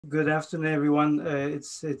Good afternoon, everyone.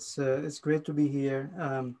 It's great to be here.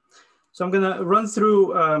 So I'm gonna run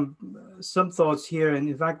through some thoughts here, and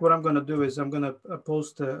in fact, what I'm gonna do is I'm gonna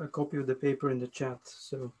post a copy of the paper in the chat.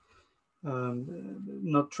 So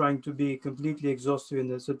not trying to be completely exhaustive in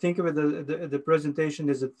this. So think of it, the presentation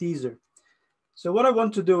as a teaser. So what I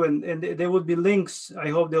want to do, and there will be links, I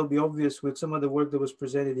hope they'll be obvious with some of the work that was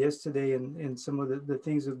presented yesterday and some of the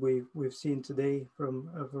things that we've seen today from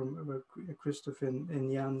Christoph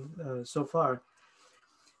and Jan so far.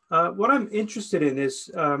 What I'm interested in is,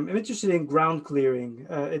 I'm interested in ground clearing.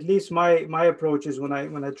 At least my approach is when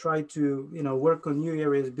I try to, work on new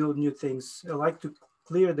areas, build new things, I like to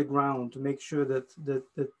clear the ground to make sure that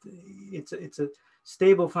it's a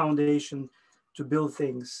stable foundation to build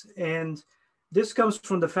things. And this comes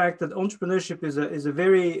from the fact that entrepreneurship is a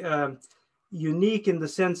very unique in the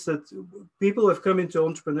sense that people have come into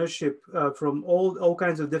entrepreneurship from all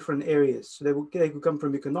kinds of different areas. So they could come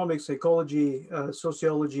from economics, psychology,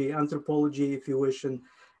 sociology, anthropology, if you wish, and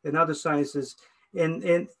other sciences.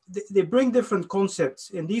 And they bring different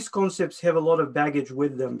concepts, and these concepts have a lot of baggage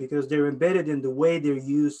with them because they're embedded in the way they're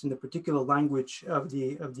used in the particular language of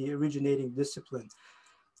the originating discipline.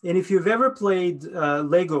 And if you've ever played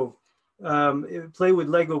Lego, play with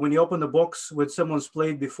Lego, when you open the box with someone's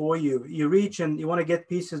played before you, you reach and you want to get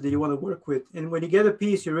pieces that you want to work with. And when you get a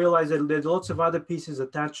piece, you realize that there's lots of other pieces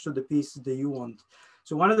attached to the pieces that you want.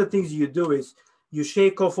 So one of the things you do is you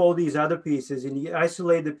shake off all these other pieces and you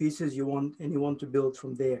isolate the pieces you want, and you want to build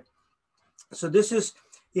from there. So this is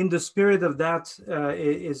in the spirit of that.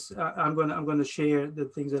 I'm going to share the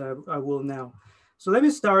things that I will now. So let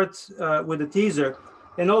me start with a teaser,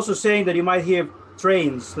 and also saying that you might hear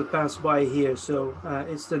trains that pass by here. So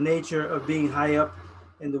it's the nature of being high up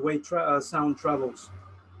and the way sound travels.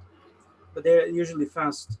 But they're usually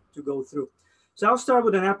fast to go through. So I'll start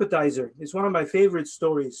with an appetizer. It's one of my favorite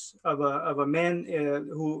stories of a man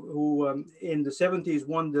who in the 70s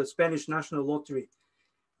won the Spanish National Lottery.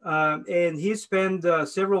 And he spent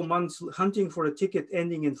several months hunting for a ticket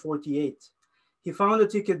ending in 48. He found a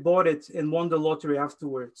ticket, bought it, and won the lottery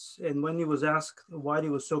afterwards. And when he was asked why he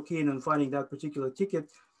was so keen on finding that particular ticket,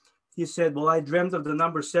 he said, well, I dreamt of the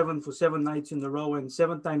number 7 for 7 nights in a row, and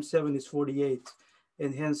 7 times 7 is 48.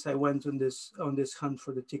 And hence I went on this hunt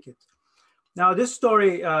for the ticket. Now, this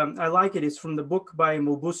story, I like it. It's from the book by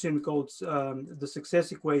Mobusin called The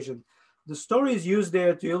Success Equation. The story is used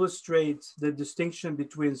there to illustrate the distinction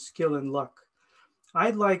between skill and luck.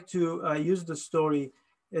 I'd like to use the story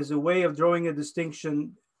as a way of drawing a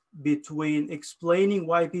distinction between explaining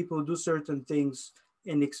why people do certain things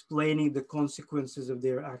and explaining the consequences of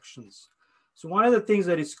their actions. So one of the things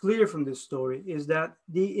that is clear from this story is that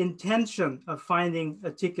the intention of finding a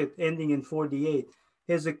ticket ending in 48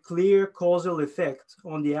 has a clear causal effect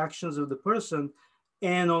on the actions of the person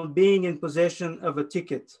and on being in possession of a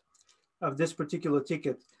ticket, of this particular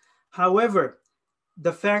ticket. However,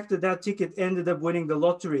 the fact that that ticket ended up winning the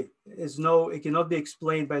lottery it cannot be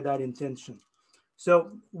explained by that intention.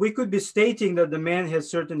 So we could be stating that the man has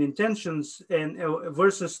certain intentions and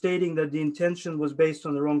versus stating that the intention was based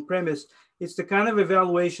on the wrong premise. It's the kind of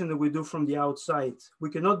evaluation that we do from the outside. We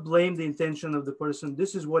cannot blame the intention of the person.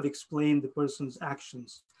 This is what explained the person's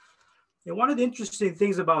actions. And one of the interesting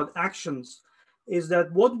things about actions is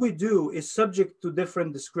that what we do is subject to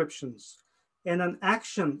different descriptions. And an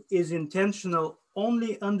action is intentional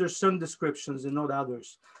only under some descriptions and not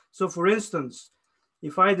others. So for instance,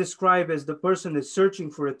 if I describe as the person is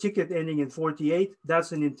searching for a ticket ending in 48,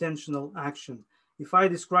 that's an intentional action. If I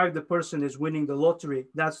describe the person as winning the lottery,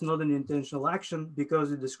 that's not an intentional action because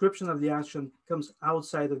the description of the action comes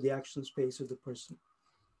outside of the action space of the person.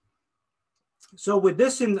 So with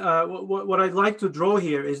this, what I'd like to draw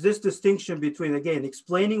here is this distinction between, again,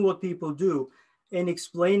 explaining what people do and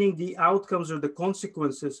explaining the outcomes or the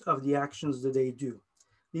consequences of the actions that they do.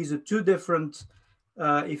 These are two different,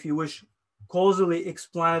 if you wish, causally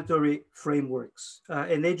explanatory frameworks,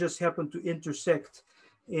 and they just happen to intersect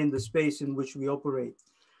in the space in which we operate.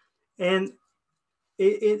 And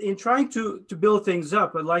in trying to build things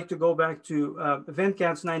up, I'd like to go back to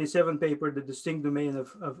Venkat's 97 paper, The Distinct Domain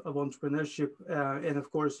of Entrepreneurship. And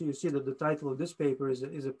of course, you see that the title of this paper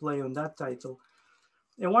is a play on that title.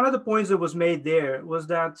 And one of the points that was made there was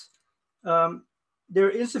that there are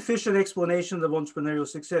insufficient explanations of entrepreneurial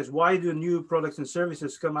success. Why do new products and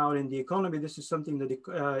services come out in the economy? This is something that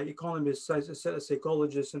economists,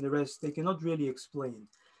 psychologists, and the rest, they cannot really explain.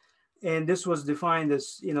 And this was defined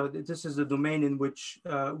as, this is the domain in which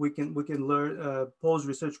we can learn, pose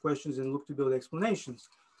research questions and look to build explanations.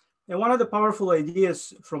 And one of the powerful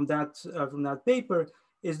ideas from that paper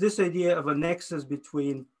is this idea of a nexus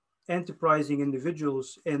between enterprising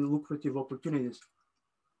individuals and lucrative opportunities.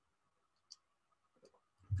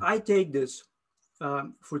 I take this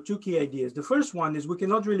for two key ideas. The first one is we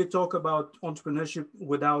cannot really talk about entrepreneurship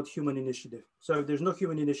without human initiative. So if there's no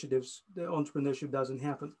human initiatives, the entrepreneurship doesn't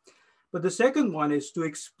happen. But the second one is to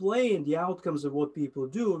explain the outcomes of what people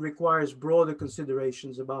do requires broader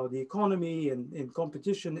considerations about the economy and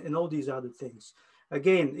competition and all these other things.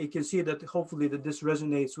 Again, you can see that hopefully that this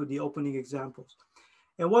resonates with the opening examples.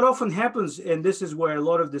 And what often happens, and this is where a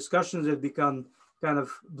lot of discussions have become kind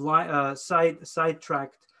of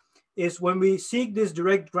sidetracked, is when we seek this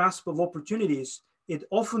direct grasp of opportunities, it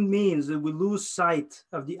often means that we lose sight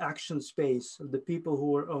of the action space of the people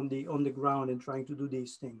who are on the ground and trying to do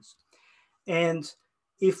these things. And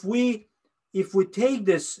if we take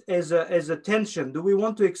this as a tension, do we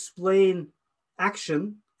want to explain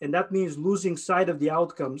action? And that means losing sight of the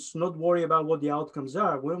outcomes, not worry about what the outcomes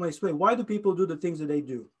are. We want to explain why do people do the things that they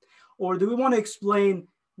do? Or do we want to explain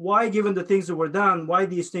why, given the things that were done, why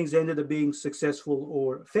these things ended up being successful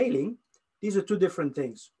or failing? These are two different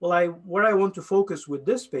things. Well, where I want to focus with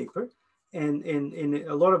this paper, and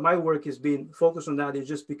a lot of my work has been focused on that, it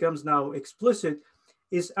just becomes now explicit,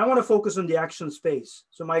 is I want to focus on the action space.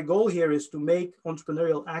 So my goal here is to make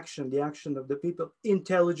entrepreneurial action, the action of the people,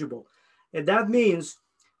 intelligible. And that means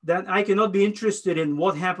that I cannot be interested in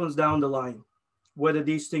what happens down the line, whether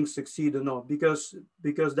these things succeed or not, because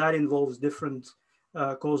that involves different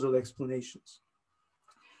causal explanations.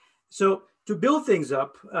 So to build things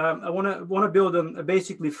up, I want to build on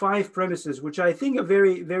basically 5 premises, which I think are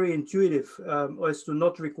very, very intuitive as to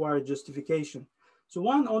not require justification. So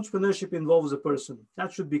one, entrepreneurship involves a person.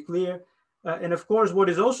 That should be clear. And of course, what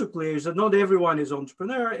is also clear is that not everyone is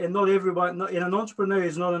entrepreneur, and not everyone, and an entrepreneur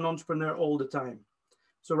is not an entrepreneur all the time.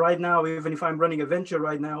 So right now, even if I'm running a venture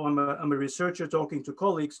right now, I'm a researcher talking to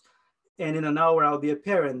colleagues, and in an hour I'll be a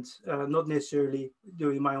parent, not necessarily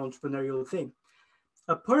doing my entrepreneurial thing.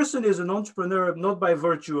 A person is an entrepreneur not by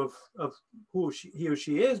virtue of who he or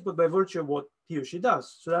she is, but by virtue of what he or she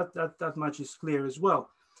does. So that much is clear as well.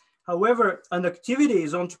 However, an activity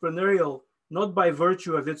is entrepreneurial not by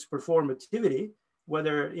virtue of its performativity,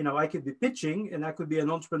 whether, I could be pitching, and that could be an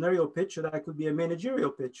entrepreneurial pitch, or that could be a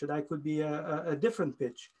managerial pitch, or that could be a different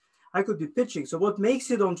pitch. I could be pitching. So what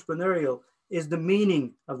makes it entrepreneurial is the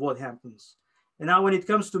meaning of what happens. And now when it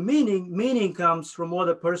comes to meaning comes from what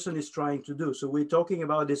a person is trying to do. So we're talking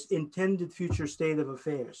about this intended future state of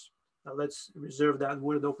affairs. Now let's reserve that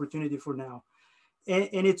word opportunity for now.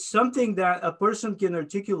 And it's something that a person can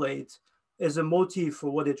articulate as a motive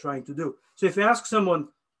for what they're trying to do. So if you ask someone,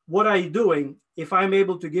 what are you doing? If I'm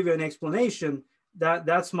able to give you an explanation,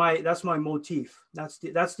 that's my motif. That's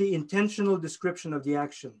the intentional description of the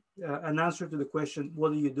action, an answer to the question,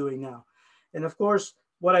 what are you doing now? And of course,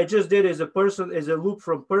 what I just did is a loop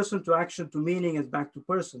from person to action to meaning and back to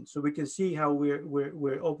person. So we can see how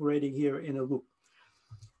we're operating here in a loop.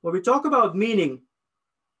 When we talk about meaning,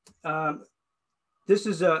 this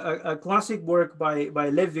is a classic work by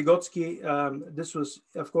Lev Vygotsky.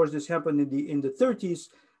 This happened in the 30s,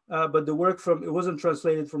 but the work it wasn't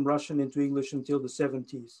translated from Russian into English until the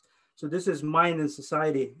 70s. So this is Mind and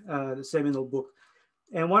Society, the seminal book.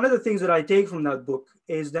 And one of the things that I take from that book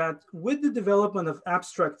is that with the development of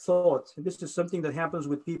abstract thought, and this is something that happens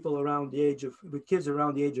with people with kids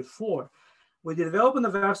around the age of 4, with the development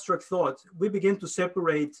of abstract thought, we begin to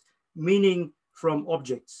separate meaning from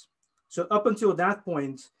objects. So up until that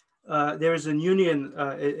point, there is a union,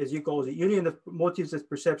 as you call it, union of motives as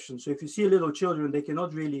perceptions. So if you see little children, they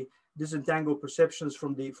cannot really disentangle perceptions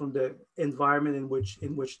from the environment in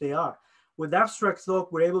which they are. With abstract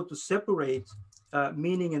thought, we're able to separate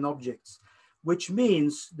meaning and objects, which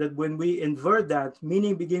means that when we invert that,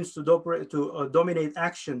 meaning begins to dominate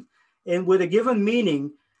action. And with a given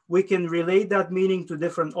meaning, we can relate that meaning to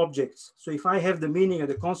different objects. So if I have the meaning of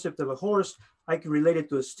the concept of a horse, I can relate it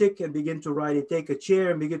to a stick and begin to ride it, take a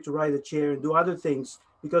chair and begin to ride a chair and do other things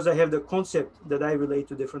because I have the concept that I relate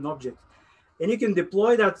to different objects. And you can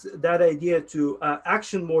deploy that idea to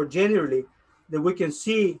action more generally, that we can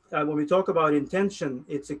see when we talk about intention,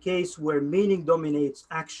 it's a case where meaning dominates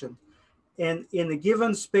action. And in a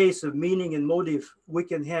given space of meaning and motive, we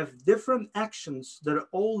can have different actions that are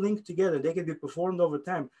all linked together. They can be performed over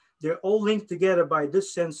time. They're all linked together by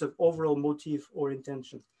this sense of overall motive or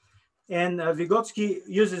intention. And Vygotsky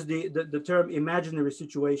uses the term imaginary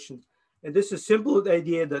situation. And this is a simple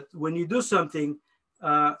idea that when you do something,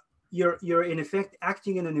 you're in effect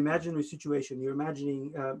acting in an imaginary situation. You're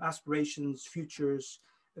imagining aspirations, futures,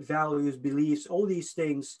 values, beliefs, all these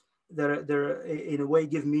things that are in a way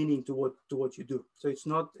give meaning to what you do. So it's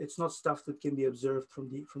not stuff that can be observed from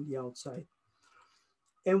the outside.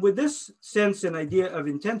 And with this sense and idea of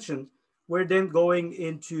intention, we're then going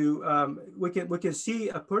into, we can see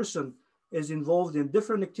a person is involved in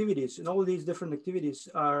different activities, and all of these different activities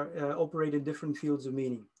are operate in different fields of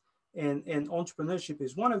meaning. And entrepreneurship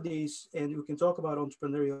is one of these, and we can talk about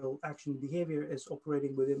entrepreneurial action behavior as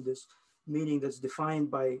operating within this meaning that's defined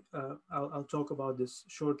by, I'll talk about this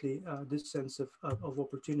shortly, this sense of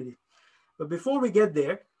opportunity. But before we get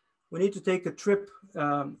there, we need to take a trip,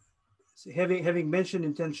 having mentioned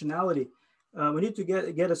intentionality, we need to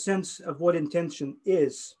get a sense of what intention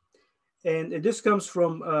is. And this comes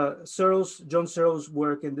from John Searle's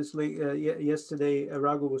work, and this yesterday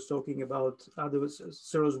Raghu was talking about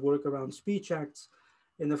Searle's work around speech acts.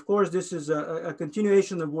 And of course, this is a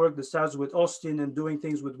continuation of work that starts with Austin and doing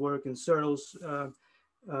things with work, and Searle's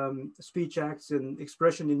speech acts and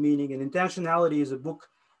expression in meaning. And intentionality is a book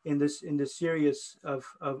in this series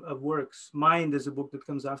of works. Mind is a book that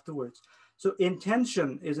comes afterwards. So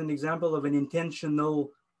intention is an example of an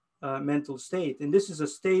intentional mental state. And this is a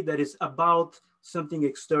state that is about something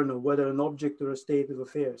external, whether an object or a state of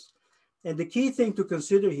affairs. And the key thing to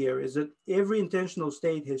consider here is that every intentional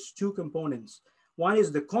state has two components. One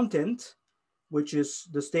is the content, which is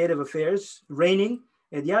the state of affairs, raining,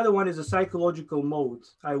 and the other one is a psychological mode.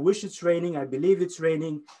 I wish it's raining, I believe it's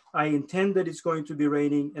raining, I intend that it's going to be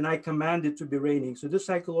raining, and I command it to be raining. So this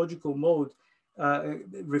psychological mode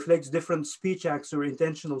reflects different speech acts or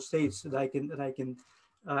intentional states that I can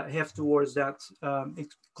have towards that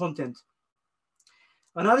content.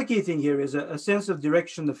 Another key thing here is a sense of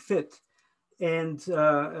direction of fit, and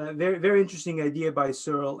a very, very interesting idea by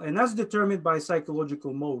Searle, and that's determined by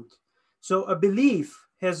psychological mode. So a belief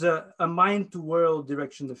has a mind to world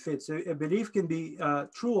direction of fit. So a belief can be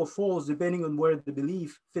true or false depending on where the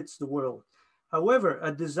belief fits the world. However,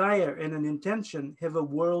 a desire and an intention have a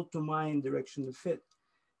world to mind direction of fit.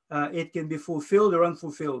 It can be fulfilled or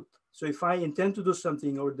unfulfilled. So if I intend to do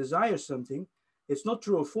something or desire something, it's not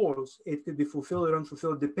true or false. It could be fulfilled or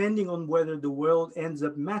unfulfilled depending on whether the world ends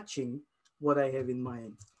up matching what I have in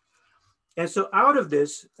mind. And so out of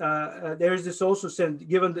this, there is this also sense,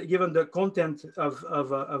 given the content of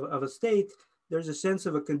a state, there's a sense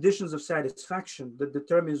of a conditions of satisfaction that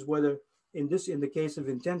determines whether, in the case of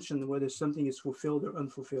intention, whether something is fulfilled or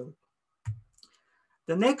unfulfilled.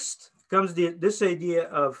 The next comes this idea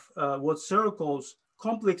of what Searle calls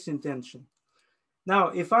complex intention. Now,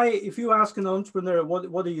 if you ask an entrepreneur,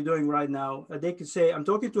 what are you doing right now? They could say, I'm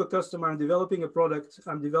talking to a customer, I'm developing a product,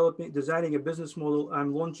 I'm designing a business model,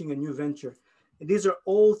 I'm launching a new venture. And these are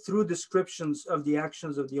all through descriptions of the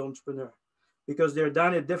actions of the entrepreneur, because they're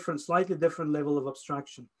done at slightly different level of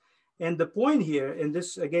abstraction. And the point here, and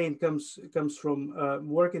this again comes from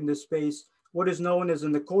work in this space, what is known as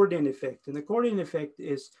an accordion effect. An accordion effect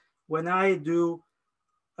is when I do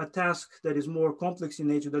a task that is more complex in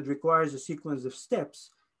nature, that requires a sequence of steps,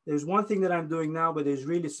 there's one thing that I'm doing now, but there's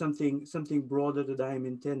really something broader that I am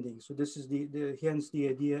intending. So this is hence the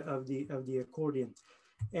idea of the accordion.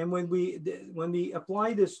 And when we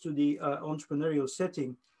apply this to the entrepreneurial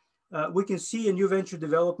setting, we can see a new venture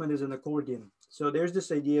development as an accordion. So there's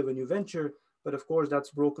this idea of a new venture, but of course that's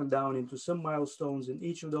broken down into some milestones, and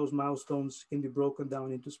each of those milestones can be broken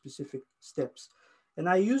down into specific steps. And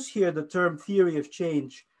I use here the term theory of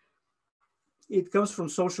change. It comes from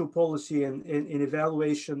social policy and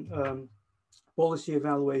evaluation, policy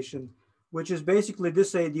evaluation, which is basically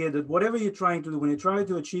this idea that whatever you're trying to do, when you're trying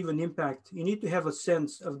to achieve an impact, you need to have a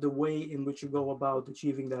sense of the way in which you go about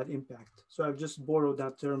achieving that impact. So I've just borrowed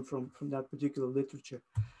that term from that particular literature.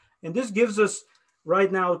 And this gives us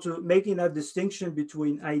right now to making that distinction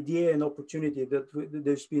between idea and opportunity that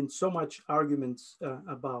there's been so much arguments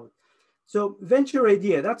about. So venture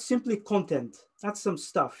idea, that's simply content. That's some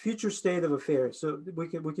stuff, future state of affairs. So we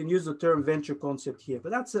can use the term venture concept here,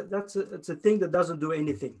 but that's a thing that doesn't do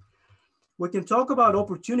anything. We can talk about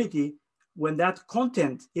opportunity when that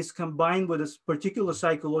content is combined with a particular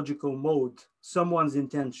psychological mode, someone's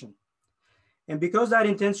intention. And because that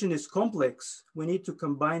intention is complex, we need to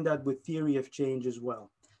combine that with theory of change as well.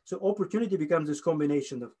 So opportunity becomes this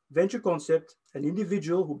combination of venture concept, an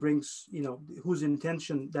individual who brings, whose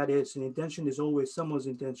intention that is, and intention is always someone's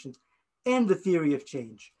intention, and the theory of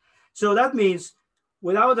change. So that means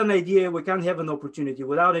without an idea, we can't have an opportunity.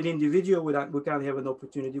 Without an individual, we can't have an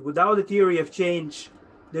opportunity. Without a theory of change,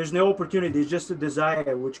 there's no opportunity. It's just a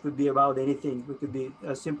desire, which could be about anything. It could be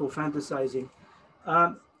a simple fantasizing.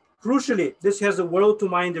 Crucially, this has a world to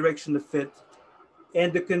mind direction of fit.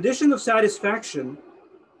 And the condition of satisfaction,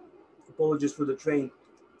 apologies for the train,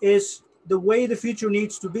 is the way the future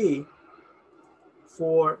needs to be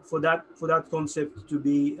for that concept to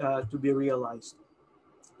be realized.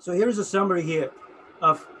 So here's a summary here.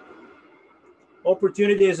 of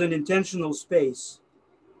opportunity as an intentional space.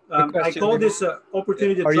 I call this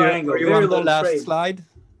opportunity triangle. Are you very on the long last frame. slide?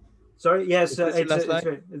 Sorry, yes, it's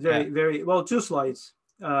slide? very well, 2 slides.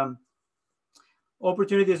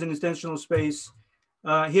 Opportunity as an intentional space.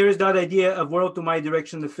 Here is that idea of world to my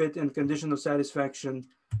direction, the fit and condition of satisfaction.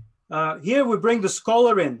 Here we bring the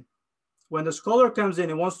scholar in. When the scholar comes in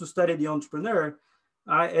and wants to study the entrepreneur,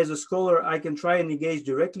 as a scholar, I can try and engage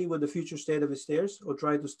directly with the future state of affairs or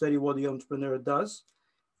try to study what the entrepreneur does.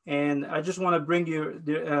 And I just want to bring your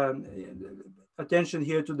attention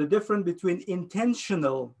here to the difference between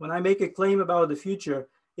intentional. When I make a claim about the future,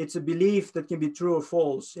 it's a belief that can be true or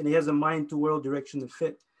false, and it has a mind to world direction and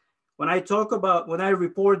fit. When I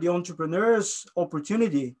report the entrepreneur's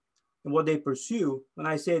opportunity and what they pursue, when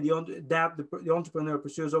I say the entrepreneur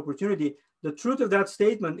pursues opportunity, the truth of that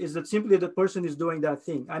statement is that simply the person is doing that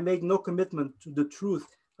thing. I make no commitment to the truth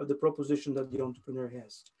of the proposition that the entrepreneur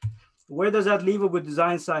has. Where does that leave it with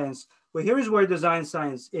design science? Well, here is where design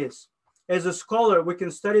science is. As a scholar, we can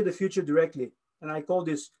study the future directly, and I call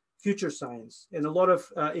this future science. And a lot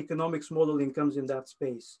of economics modeling comes in that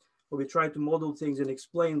space, where we try to model things and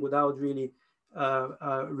explain without really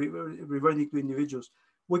reverting to individuals.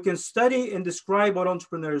 We can study and describe what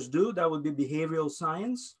entrepreneurs do. That would be behavioral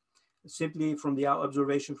science, simply from the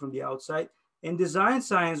observation from the outside. In design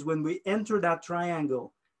science, when we enter that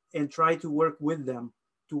triangle and try to work with them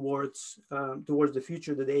towards the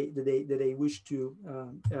future that they wish to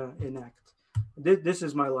enact. This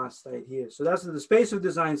is my last slide here. So that's the space of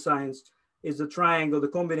design science is the triangle, the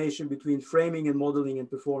combination between framing and modeling and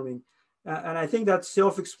performing. And I think that's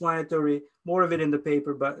self-explanatory, more of it in the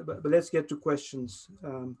paper, but let's get to questions.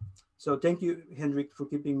 So thank you, Henrik, for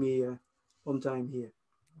keeping me on time here.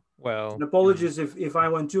 Well, and apologies if I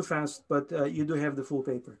went too fast, but you do have the full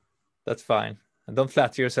paper. That's fine. And don't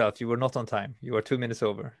flatter yourself. You were not on time. You were 2 minutes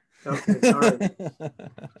over. Okay, all right.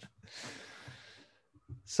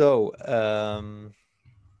 So,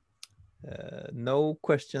 no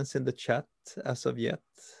questions in the chat as of yet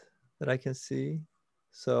that I can see.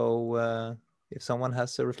 So if someone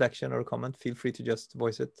has a reflection or a comment, feel free to just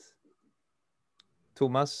voice it.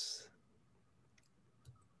 Thomas?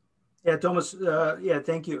 Yeah, Thomas, yeah,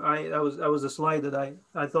 thank you. That was a slide that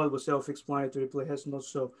I thought was self-explanatory, but it has not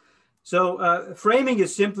so. So framing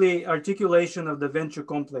is simply articulation of the venture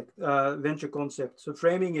concept. So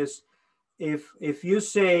framing is if you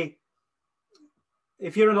say,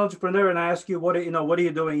 if you're an entrepreneur and I ask you, what are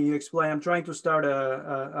you doing? And you explain, I'm trying to start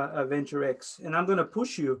a venture X, and I'm going to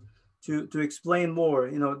push you to explain more,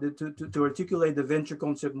 to articulate the venture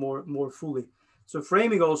concept more fully. So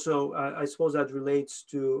framing also, I suppose that relates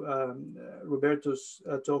to Roberto's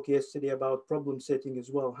talk yesterday about problem setting as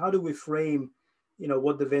well. How do we frame,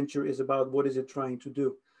 what the venture is about? What is it trying to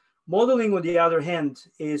do? Modeling, on the other hand,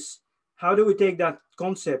 is how do we take that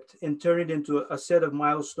concept and turn it into a set of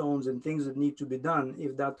milestones and things that need to be done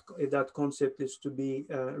if that concept is to be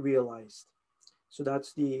realized? So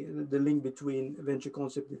that's the link between venture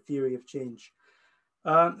concept and theory of change.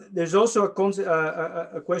 There's also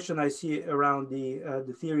a question I see around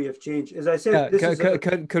the theory of change. As I said,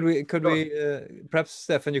 could we perhaps,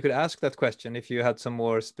 Stefan, you could ask that question if you had some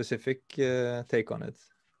more specific take on it.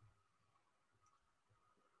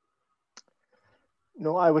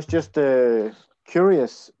 No, I was just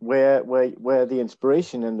curious where the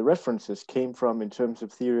inspiration and the references came from in terms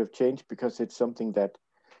of theory of change, because it's something that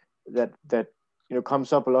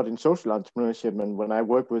comes up a lot in social entrepreneurship. And when I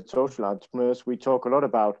work with social entrepreneurs, we talk a lot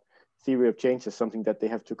about theory of change as something that they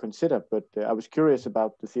have to consider. But I was curious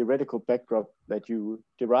about the theoretical backdrop that you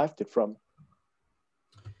derived it from.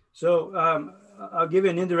 So I'll give you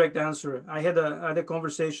an indirect answer. I had a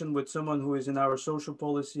conversation with someone who is in our social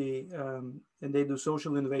policy, and they do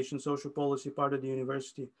social innovation, social policy part of the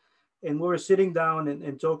university. And we were sitting down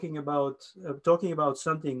and talking about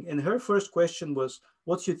something. And her first question was,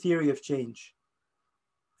 "What's your theory of change?"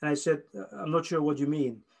 And I said, "I'm not sure what you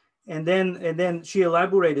mean." And then she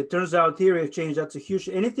elaborated. Turns out theory of change, that's a huge,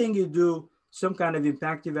 anything you do, some kind of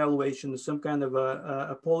impact evaluation, some kind of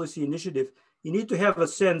a policy initiative, you need to have a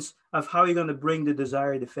sense of how you're going to bring the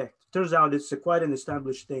desired effect. Turns out it's quite an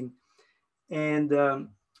established thing. And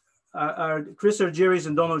Chris Argyris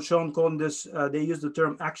and Donald Schoen called this, they use the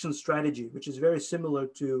term action strategy, which is very similar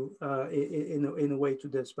to, in a way to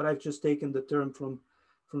this, but I've just taken the term from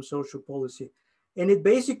social policy. And it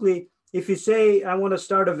basically, if you say, I want to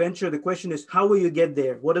start a venture, the question is, how will you get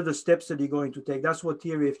there? What are the steps that you're going to take? That's what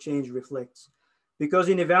theory of change reflects. Because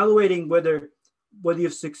in evaluating whether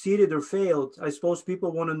you've succeeded or failed, I suppose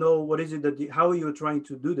people want to know what is it how are you trying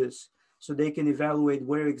to do this, so they can evaluate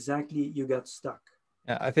where exactly you got stuck.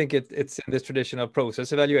 I think it's in this tradition of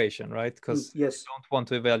process evaluation, right? Because yes, you don't want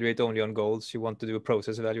to evaluate only on goals. You want to do a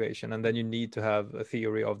process evaluation, and then you need to have a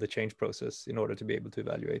theory of the change process in order to be able to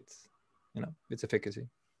evaluate, its efficacy.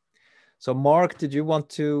 So, Mark, did you want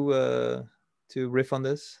to riff on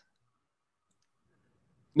this?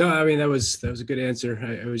 No, I mean that was a good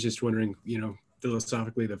answer. I was just wondering,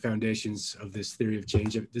 philosophically, the foundations of this theory of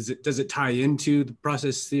change. Does it tie into the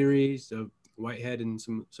process theories of Whitehead and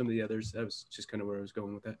some of the others? That was just kind of where I was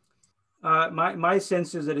going with that. My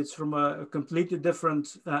sense is that it's from a completely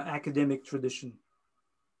different academic tradition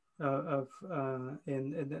and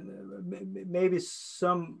maybe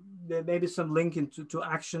some link into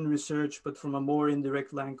action research, but from a more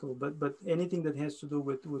indirect angle. But anything that has to do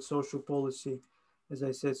with social policy, as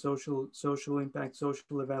I said, social impact,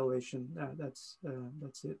 social evaluation, that's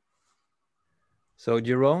it. So,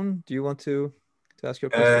 Jeroen, do you want to ask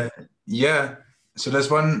your question? Yeah. So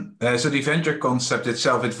there's one. So the venture concept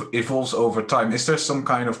itself, it evolves over time. Is there some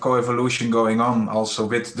kind of co-evolution going on also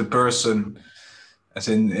with the person? As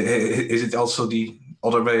in, is it also the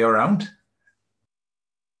other way around?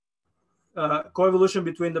 Co-evolution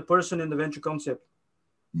between the person and the venture concept.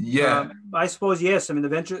 Yeah. I suppose yes. I mean,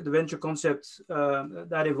 the venture concept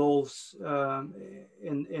that evolves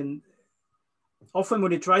in often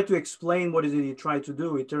when you try to explain what is it you try to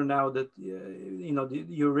do, it turned out that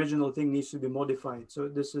the original thing needs to be modified. So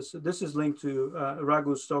this is linked to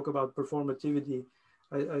Raghu's talk about performativity,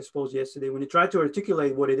 I suppose yesterday. When you try to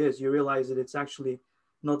articulate what it is, you realize that it's actually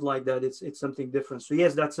not like that. It's something different. So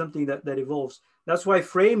yes, that's something that evolves. That's why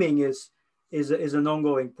framing is an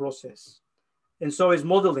ongoing process, and so is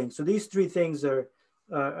modeling. So these three things are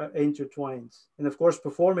intertwined, and of course,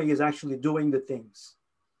 performing is actually doing the things.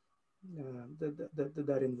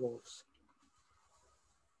 That involves.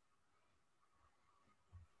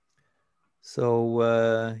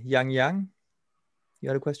 So, Yang, you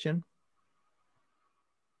had a question?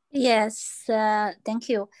 Yes, thank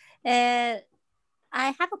you. I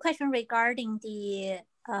have a question regarding the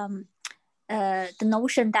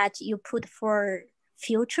notion that you put for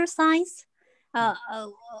future science.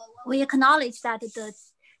 We acknowledge that the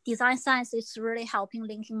design science is really helping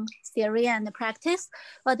linking theory and practice,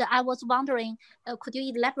 but I was wondering, could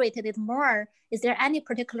you elaborate a bit more? Is there any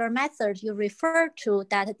particular method you refer to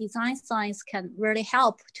that design science can really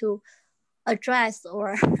help to address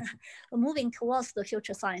or moving towards the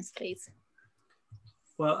future science, please?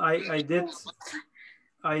 Well, I did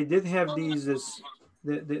have these as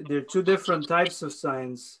there are two different types of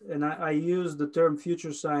science, and I use the term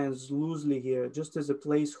future science loosely here, just as a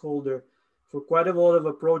placeholder for quite a lot of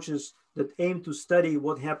approaches that aim to study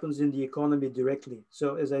what happens in the economy directly.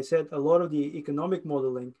 So as I said, a lot of the economic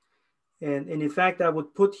modeling, and in fact, I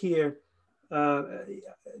would put here the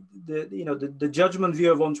judgment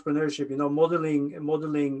view of entrepreneurship, modeling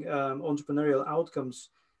entrepreneurial outcomes,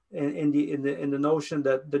 and the notion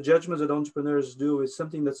that the judgments that entrepreneurs do is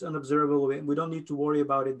something that's unobservable. We don't need to worry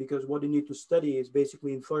about it because what you need to study is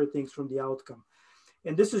basically infer things from the outcome.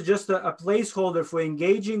 And this is just a placeholder for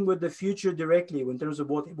engaging with the future directly in terms of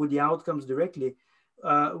with the outcomes directly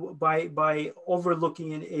by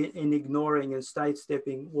overlooking and ignoring and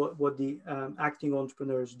sidestepping what the acting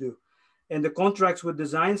entrepreneurs do. And the contracts with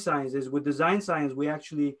design science is with design science, we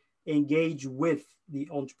actually engage with the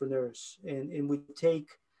entrepreneurs and we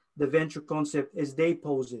take the venture concept as they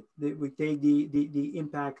pose it. We take the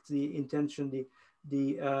impact, the intention,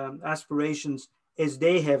 the aspirations as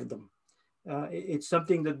they have them. It's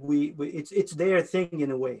something that it's their thing in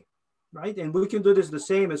a way, right? And we can do this the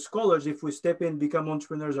same as scholars. If we step in, become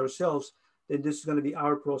entrepreneurs ourselves, then this is going to be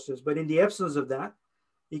our process. But in the absence of that,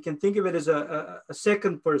 you can think of it as a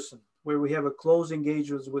second person where we have a close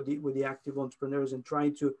engagement with the active entrepreneurs and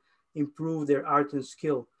trying to improve their art and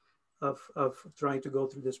skill of trying to go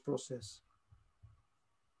through this process.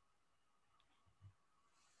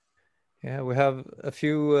 Yeah, we have a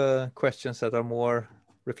few questions that are more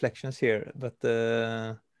reflections here, but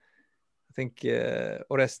I think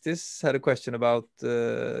Orestes had a question about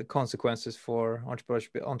consequences for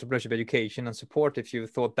entrepreneurship education and support, if you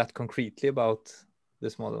thought that concretely about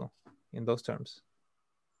this model in those terms.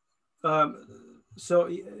 So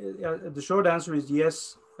the short answer is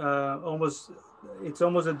yes. It's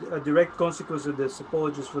almost a direct consequence of the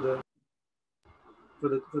psychologists for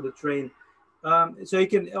the train. So you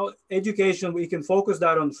can education, we can focus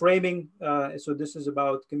that on framing. So this is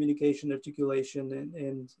about communication, articulation,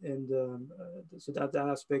 and so that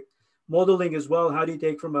aspect. Modeling as well. How do you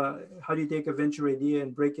take a venture idea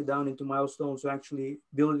and break it down into milestones to actually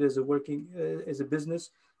build it as a business,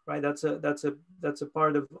 right? That's a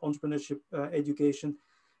part of entrepreneurship education.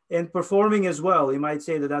 And performing as well. You might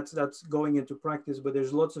say that that's going into practice, but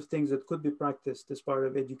there's lots of things that could be practiced as part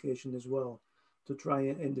of education as well to try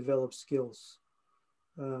and develop skills.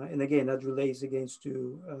 And again, that relates against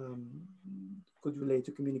to, could relate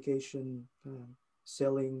to communication,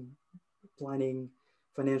 selling, planning,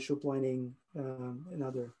 financial planning, and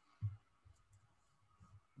other.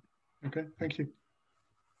 Okay, thank you.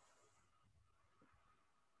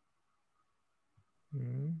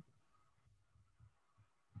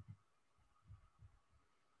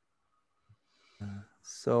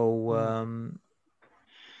 So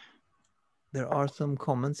there are some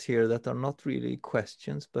comments here that are not really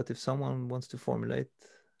questions, but if someone wants to formulate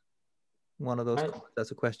one of those comments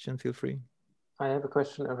as a question, feel free. I have a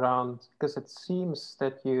question around, because it seems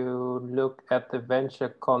that you look at the venture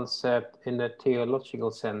concept in a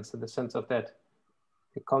theological sense, in the sense of that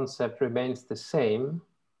the concept remains the same,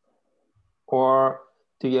 or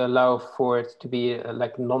do you allow for it to be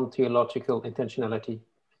like non-theological intentionality,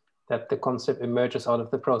 that the concept emerges out of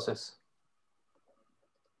the process?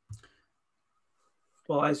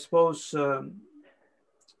 Well, I suppose,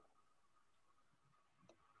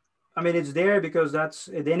 I mean, it's there because that's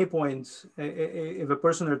at any point, if a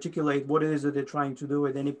person articulate what it is that they're trying to do,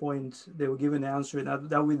 at any point, they will give an answer, and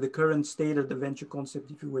that with the current state of the venture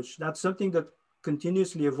concept, if you wish. That's something that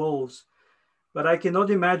continuously evolves. But I cannot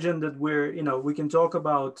imagine that we're, we can talk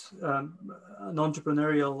about an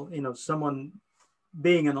entrepreneurial, someone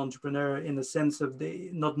being an entrepreneur in the sense of they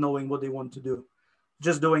not knowing what they want to do,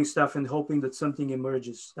 just doing stuff and hoping that something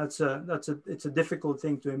emerges. It's a difficult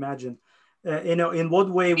thing to imagine. In what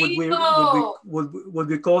way would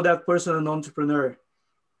we call that person an entrepreneur?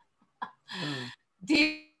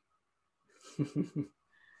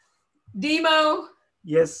 Dimo.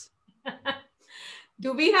 Yes.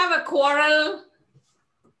 Do we have a quarrel?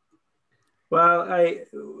 Well,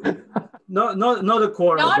 not a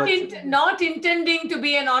quarrel. Not intending to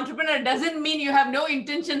be an entrepreneur doesn't mean you have no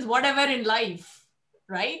intentions whatever in life,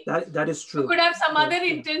 right? That is true. You could have some other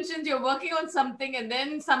intentions. You're working on something, and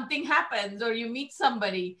then something happens, or you meet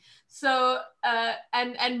somebody. So,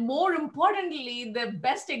 and more importantly, the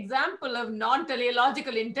best example of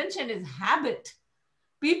non-teleological intention is habit.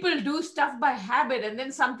 People do stuff by habit, and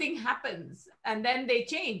then something happens, and then they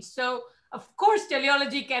change. So, of course,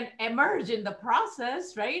 teleology can emerge in the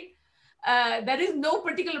process, right? There is no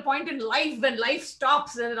particular point in life when life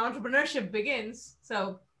stops and entrepreneurship begins.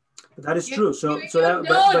 So that is true.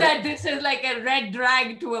 That this is like a red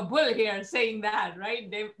drag to a bull here saying that, right,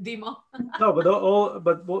 Dimo? No,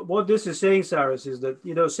 but what this is saying, Saras, is that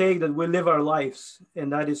saying that we live our lives,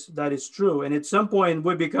 and that is true. And at some point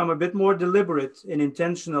we become a bit more deliberate and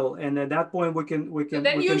intentional, and at that point we can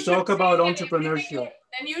talk about entrepreneurship.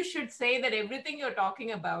 Then you should say that everything you're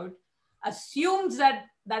talking about assumes that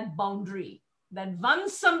boundary, that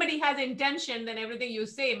once somebody has intention, then everything you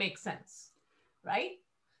say makes sense, right?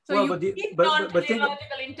 So you keep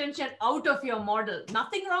non-teleological intention out of your model.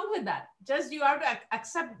 Nothing wrong with that. Just you have to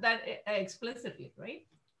accept that explicitly, right?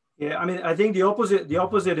 Yeah, I mean, I think the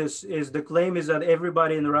opposite is the claim is that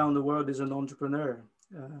everybody around the world is an entrepreneur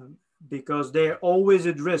because they're always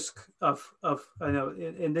at risk of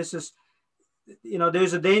and this is,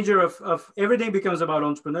 there's a danger of everything becomes about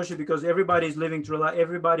entrepreneurship because everybody is living through life.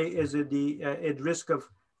 Everybody is at risk of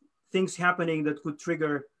things happening that could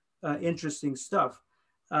trigger interesting stuff.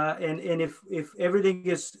 And if everything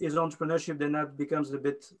is entrepreneurship, then that becomes a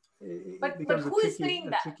bit. But who is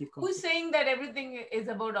saying that? Who's saying that everything is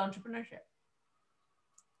about entrepreneurship?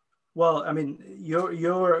 Well, I mean,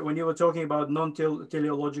 you're when you were talking about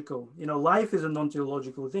non-teleological, life is a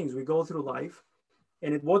non-teleological things. We go through life,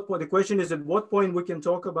 and at what point? The question is, at what point we can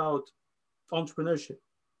talk about entrepreneurship?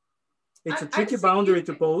 It's a tricky boundary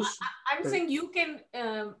to pose. I'm saying you can,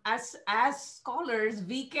 as scholars,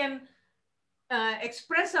 we can.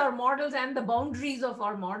 Express our models and the boundaries of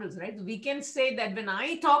our models, right? We can say that when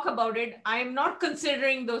I talk about it, I'm not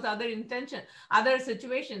considering those other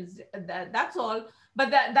situations. That's all. But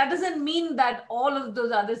that doesn't mean that all of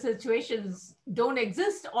those other situations don't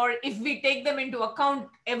exist, or if we take them into account,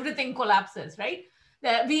 everything collapses, right?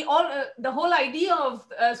 The whole idea of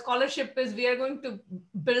scholarship is we are going to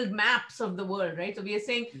build maps of the world, right? So we are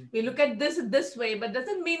saying we look at this way, but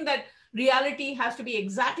doesn't mean that reality has to be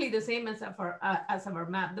exactly the same as our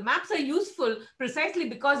map. The maps are useful precisely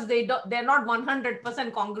because they're not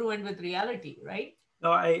 100% congruent with reality, right?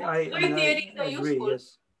 No, I theories are agree, useful.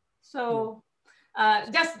 yes. So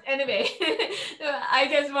just anyway, I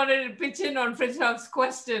just wanted to pitch in on Fritjof's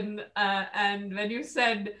question. And when you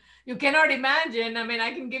said you cannot imagine. I mean,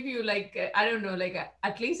 I can give you like, I don't know, like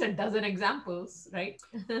at least a dozen examples, right?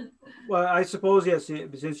 Well, I suppose, yes,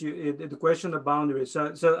 since the question of boundaries.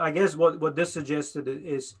 So I guess what this suggested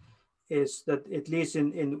is that at least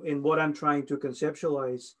in what I'm trying to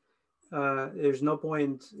conceptualize, there's no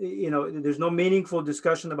point, there's no meaningful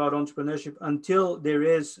discussion about entrepreneurship until there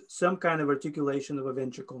is some kind of articulation of a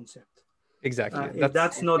venture concept. Exactly. If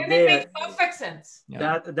that's not Then there, it makes perfect sense.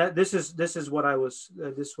 This is what I was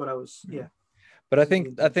yeah. But I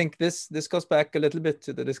think this goes back a little bit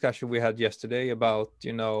to the discussion we had yesterday about,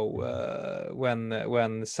 when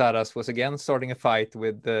Saras was again starting a fight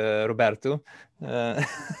with Roberto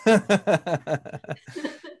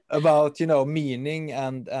about meaning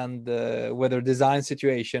and whether design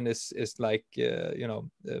situation is like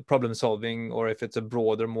problem solving, or if it's a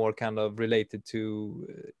broader, more kind of related to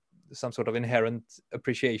some sort of inherent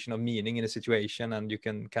appreciation of meaning in a situation, and you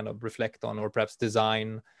can kind of reflect on or perhaps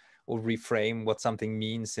design or reframe what something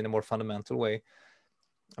means in a more fundamental way.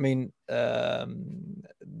 I mean,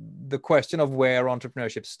 the question of where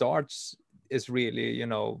entrepreneurship starts is really,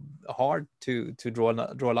 hard to draw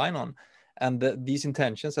a line on. And these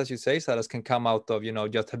intentions, as you say, Saras, can come out of,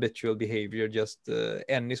 just habitual behavior, just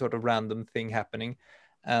any sort of random thing happening.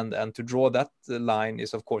 And to draw that line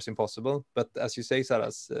is, of course, impossible. But as you say,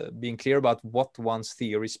 Saras, being clear about what one's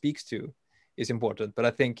theory speaks to is important. But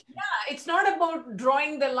I think it's not about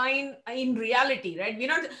drawing the line in reality, right? We're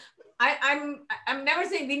not. I'm never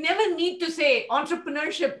saying, we never need to say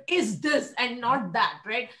entrepreneurship is this and not that,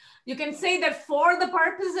 right? You can say that for the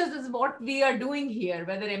purposes is what we are doing here,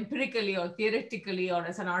 whether empirically or theoretically or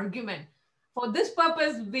as an argument. For this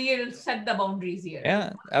purpose, we'll set the boundaries here.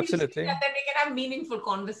 Yeah, absolutely. Then we can have meaningful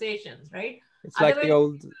conversations, right? It's like the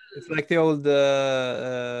old,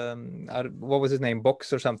 what was his name,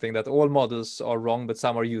 Box or something, that all models are wrong, but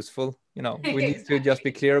some are useful. We need to just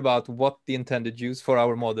be clear about what the intended use for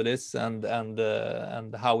our model is and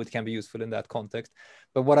how it can be useful in that context.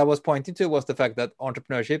 But what I was pointing to was the fact that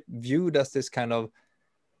entrepreneurship, viewed as this kind of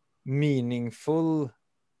meaningful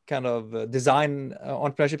kind of design,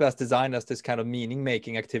 entrepreneurship as designed as this kind of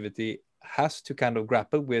meaning-making activity, has to kind of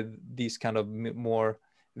grapple with these kind of more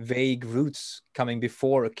vague roots coming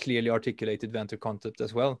before a clearly articulated venture concept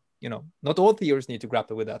as well. Not all theories need to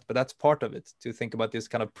grapple with that, but that's part of it, to think about this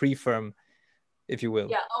kind of pre-firm, if you will,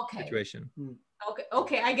 situation.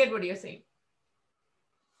 Okay, I get what you're saying.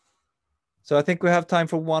 So I think we have time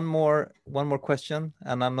for one more question,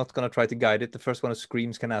 and I'm not going to try to guide it. The first one who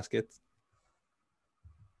screams can ask it.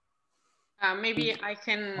 Maybe I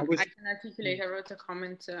can articulate. I wrote a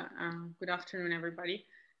comment. Good afternoon, everybody.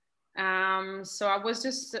 So I was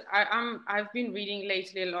just, I've been reading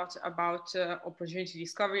lately a lot about opportunity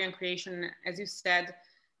discovery and creation. As you said,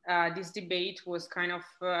 this debate was kind of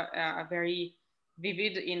very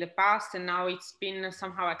vivid in the past, and now it's been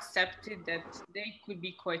somehow accepted that they could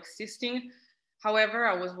be coexisting. However,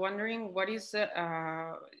 I was wondering, what is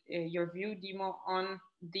your view, Dimo, on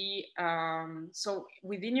the, so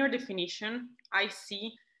within your definition, I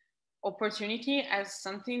see opportunity as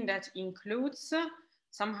something that includes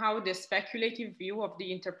somehow the speculative view of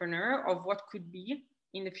the entrepreneur of what could be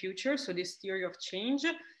in the future. So this theory of change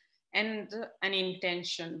and an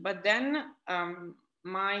intention. But then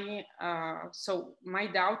my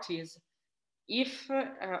doubt is, if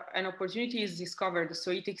an opportunity is discovered,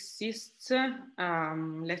 so it exists,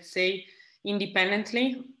 let's say,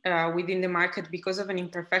 independently within the market because of an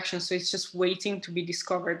imperfection, so it's just waiting to be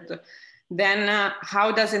discovered, then how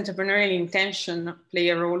does entrepreneurial intention play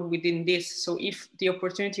a role within this? So if the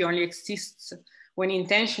opportunity only exists when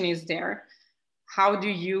intention is there, how do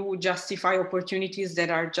you justify opportunities that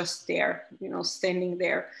are just there, standing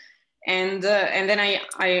there? And then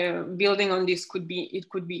I building on this, it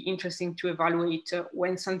could be interesting to evaluate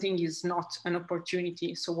when something is not an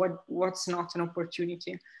opportunity. So what's not an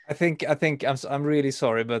opportunity? I think I'm really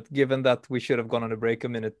sorry, but given that we should have gone on a break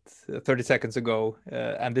 30 seconds ago,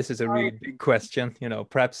 and this is a really big question,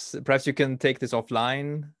 perhaps you can take this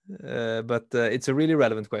offline, but it's a really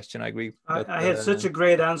relevant question. I agree. I had such a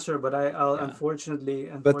great answer, but I'll unfortunately,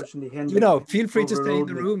 Henrik, feel free to stay in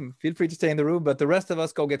the room. Feel free to stay in the room, but the rest of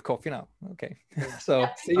us go get coffee now. Okay. So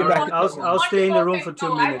see you back. I'll stay in the room for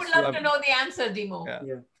 2 minutes. I would love to know the answer, Dimo.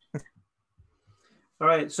 Yeah. All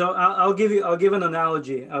right, so I'll give an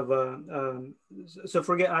analogy of so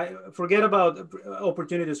forget about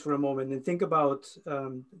opportunities for a moment and think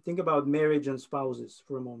about marriage and spouses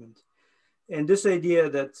for a moment, and this idea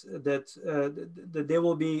that there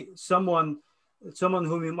will be someone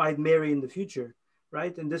whom you might marry in the future,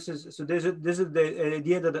 right? And this is the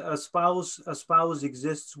idea that a spouse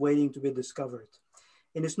exists waiting to be discovered,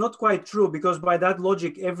 And it's not quite true, because by that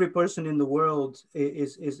logic, every person in the world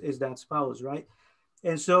is that spouse, right?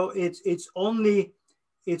 And so it's only,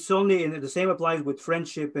 and the same applies with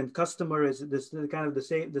friendship and customer, is this kind of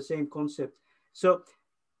the same concept. So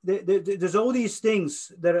there's all these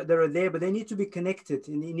things that are there, but they need to be connected,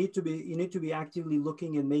 and you need to be actively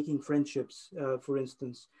looking and making friendships, for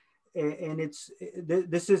instance. And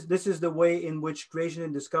this is the way in which creation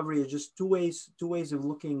and discovery is just two ways of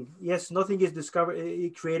looking. Yes, nothing is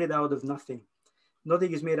created out of nothing.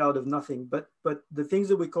 Nothing is made out of nothing. But the things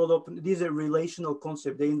that we call open, these are relational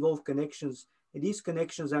concepts. They involve connections, and these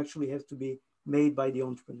connections actually have to be made by the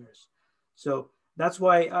entrepreneurs. So that's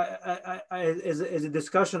why as a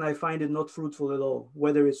discussion, I find it not fruitful at all,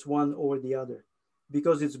 whether it's one or the other,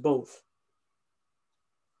 because it's both.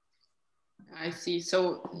 I see.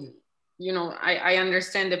 So, you know, I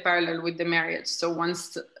understand the parallel with the marriage. So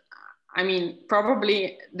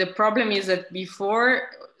probably the problem is that before,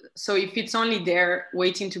 so if it's only there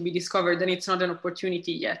waiting to be discovered, then it's not an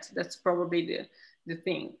opportunity yet. That's probably the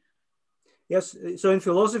thing. Yes. So in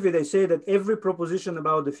philosophy, they say that every proposition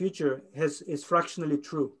about the future is fractionally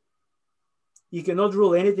true. You cannot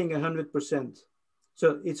rule anything 100%.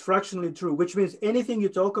 So it's fractionally true, which means anything you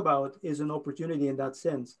talk about is an opportunity in that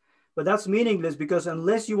sense. But that's meaningless, because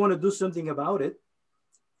unless you want to do something about it,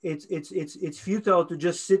 it's futile to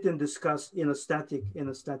just sit and discuss in a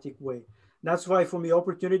static way. That's why for me,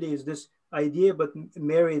 opportunity is this idea, but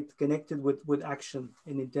married, connected with action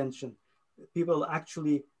and intention. People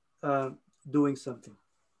actually doing something.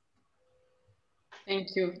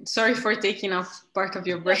 Thank you. Sorry for taking up part of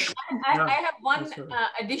your break. I have one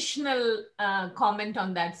additional comment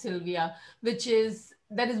on that, Sylvia, which is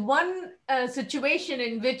there is one situation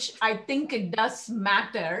in which I think it does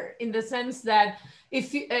matter, in the sense that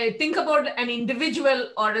if you think about an individual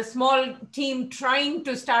or a small team trying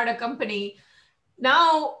to start a company,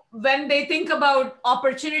 now when they think about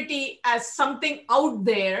opportunity as something out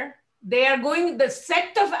there, they are going, the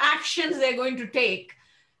set of actions they're going to take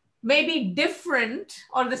may be different,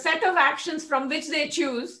 or the set of actions from which they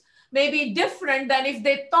choose may be different than if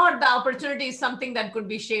they thought the opportunity is something that could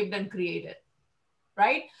be shaped and created,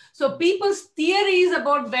 right? So people's theories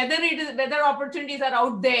about whether opportunities are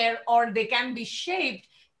out there or they can be shaped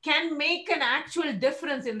can make an actual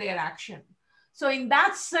difference in their action. So in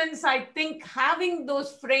that sense, I think having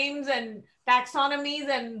those frames and taxonomies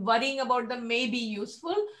and worrying about them may be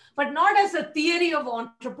useful, but not as a theory of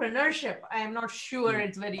entrepreneurship. I am not sure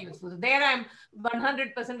it's very useful. There I'm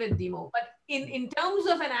 100% with Dimo. But in terms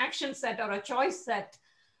of an action set or a choice set,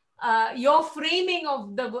 your framing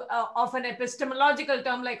of of an epistemological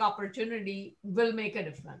term like opportunity will make a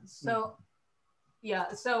difference. So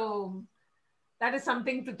yeah, so that is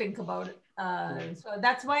something to think about. So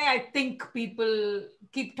that's why I think people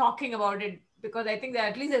keep talking about it, because I think that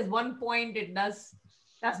at least there's one point it does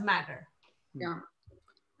matter. Yeah.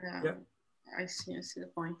 I see the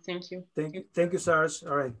point. Thank you. Thank you, Saras.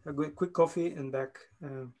 All right, a quick coffee and back.